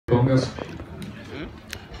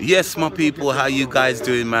Yes, my people, how you guys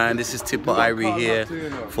doing, man? This is Tippa Irie here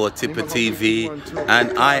for Tippatv,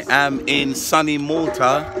 and I am in sunny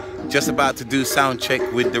Malta, just about to do sound check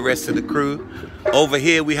with the rest of the crew. Over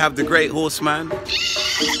here we have the great horseman. All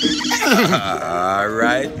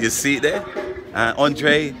right, you see it there?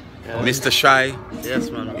 Andre, Mr. Shy. Yes,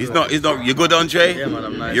 man. He's not. You good, Andre? Yeah, man,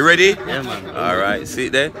 I'm nice. You ready? Yeah, man. All right, see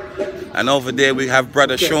it there? And over there we have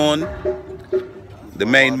brother Sean, the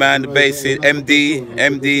main man, the bassist,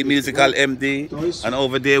 MD, musical MD. And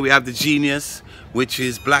over there we have the genius, which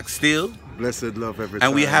is Black Steel. Blessed love every And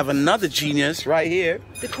time. we have another genius right here.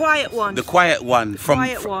 The quiet one. The quiet one.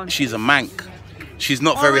 She's a mank. She's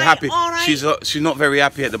not very happy. All right. She's not very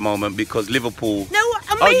happy at the moment because Liverpool. No,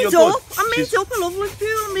 I'm made up. I'm made up. I love Liverpool.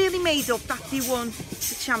 I'm really made up that they won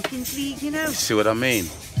the Champions League, you know. See what I mean?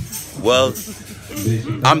 Well,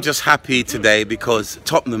 I'm just happy today because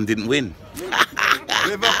Tottenham didn't win.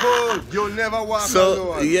 Liverpool, you'll never walk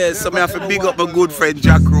So alone. yeah, so I have to big up my good friend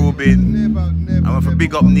Jack Rubin. I have to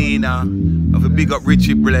big up Nina. I have to big up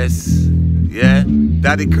Richie Bless. Yeah,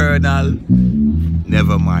 Daddy Colonel.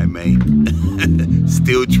 Never mind, mate.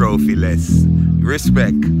 Still trophy-less.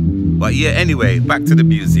 Respect. But yeah, anyway, back to the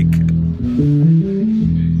music.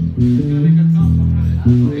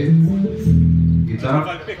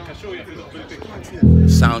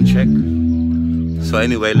 Sound check. So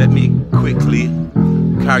anyway, let me quickly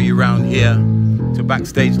carry you around here to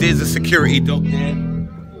backstage. There's a security dog there.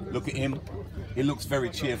 Look at him. He looks very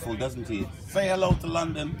cheerful, doesn't he? Say hello to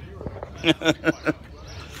London.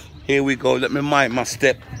 Here we go. Let me mind my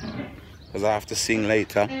step because I have to sing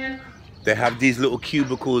later. They have these little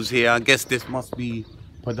cubicles here. I guess this must be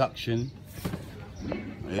production.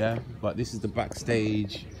 Yeah, but this is the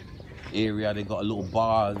backstage area. They got a little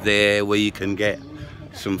bar there where you can get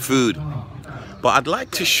some food. But I'd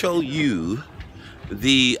like to show you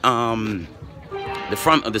the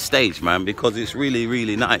front of the stage, man, because it's really,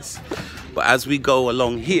 really nice. But as we go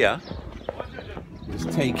along here,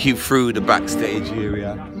 just take you through the backstage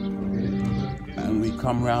area. And we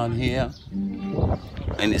come round here.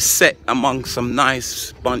 And it's set among some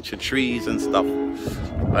nice bunch of trees and stuff,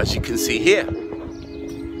 as you can see here.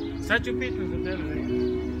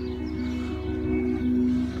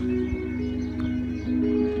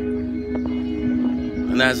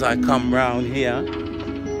 And as I come round here,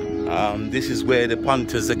 this is where the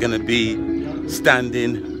punters are going to be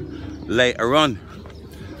standing later on.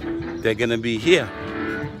 They're going to be here,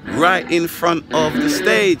 right in front of the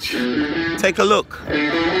stage. Take a look.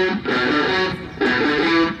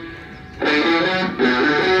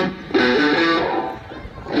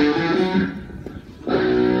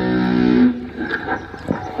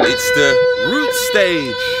 It's the root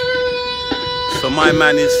stage. So my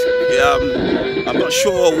man is, I'm not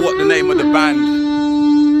sure what the name of the band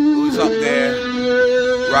who's up there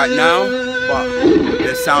right now, but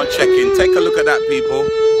they're sound checking. Take a look at that, people.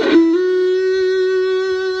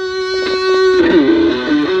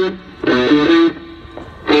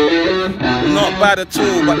 Not bad at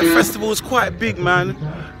all, but the festival is quite big, man.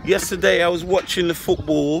 Yesterday I was watching the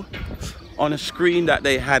football on a screen that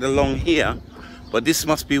they had along here, but this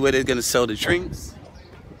must be where they're going to sell the drinks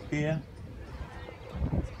here.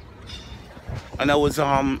 And I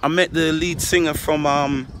met the lead singer from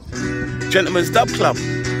Gentleman's Dub Club.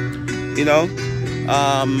 You know,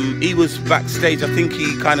 he was backstage. I think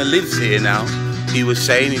he kind of lives here now. He was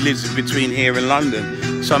saying he lives between here and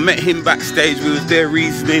London. So I met him backstage. We was there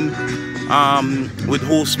reasoning with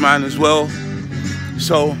Horseman as well.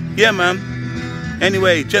 So yeah, man.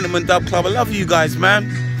 Anyway, Gentleman Dub Club, I love you guys, man.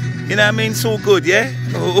 You know what I mean? It's all good, yeah?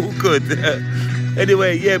 All good.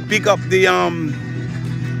 Anyway, yeah, big up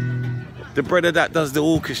the brother that does the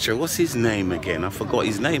orchestra. What's his name again? I forgot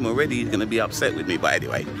his name already. He's gonna be upset with me, but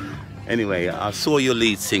anyway, I saw your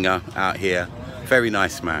lead singer out here. Very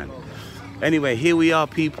nice, man. Anyway, here we are,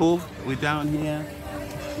 people. We're down here.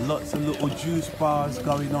 Lots of little juice bars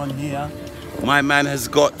going on here. My man has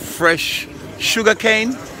got fresh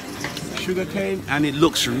sugarcane, and it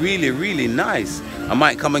looks really, really nice. I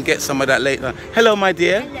might come and get some of that later. Hello, my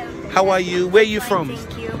dear. Hello. How are you? Where are you from?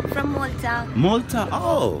 Thank you. From Malta. Malta.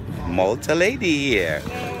 Oh, Malta lady here.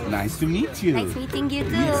 Yes. Nice to meet you. Nice meeting you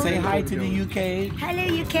too. Yeah, say hi to the UK. Hello,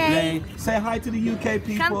 UK. Say hi to the UK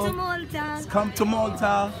people. Come to Malta. Come to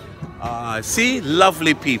Malta. See,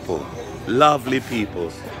 lovely people. Lovely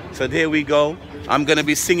people. So there we go. I'm going to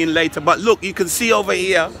be singing later. But look, you can see over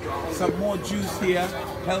here, some more juice here.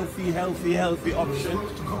 Healthy option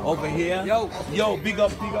over here. Yo, big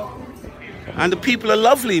up. And the people are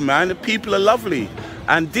lovely, man. The people are lovely.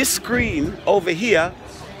 And this screen over here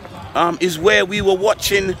is where we were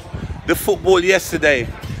watching the football yesterday.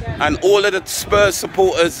 And all of the Spurs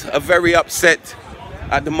supporters are very upset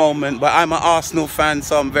at the moment, but I'm an Arsenal fan,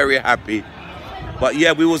 so I'm very happy. But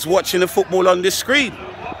yeah, we was watching the football on this screen.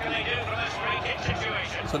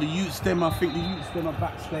 So the youths them, I think the youths them are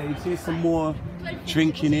backstage. Here's some more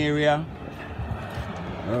drinking area.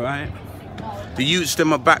 All right. The youths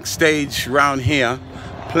them are backstage round here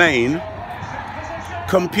playing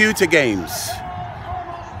computer games.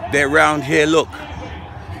 They're round here, look.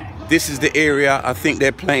 This is the area I think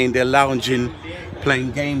they're playing, they're lounging,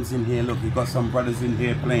 playing games in here. Look, we've got some brothers in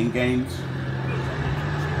here playing games.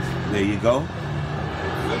 There you go.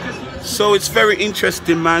 So it's very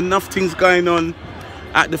interesting, man. Nothing's going on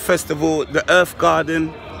at the festival, the Earth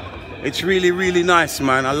Garden. It's really, really nice,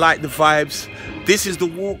 man. I like the vibes. This is the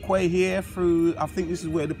walkway here through, I think this is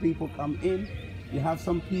where the people come in. You have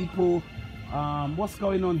some people, what's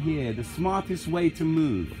going on here? The smartest way to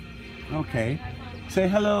move. Okay. Say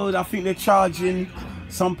hello, I think they're charging.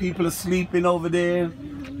 Some people are sleeping over there.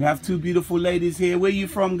 We have two beautiful ladies here. Where are you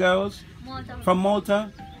from, girls? Malta. From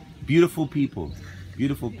Malta? Beautiful people.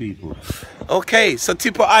 Beautiful people. Okay, so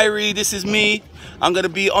Tippa Irie, this is me. I'm going to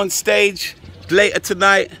be on stage later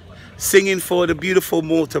tonight singing for the beautiful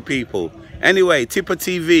Malta people. Anyway,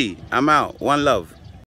 Tippatv, I'm out. One love.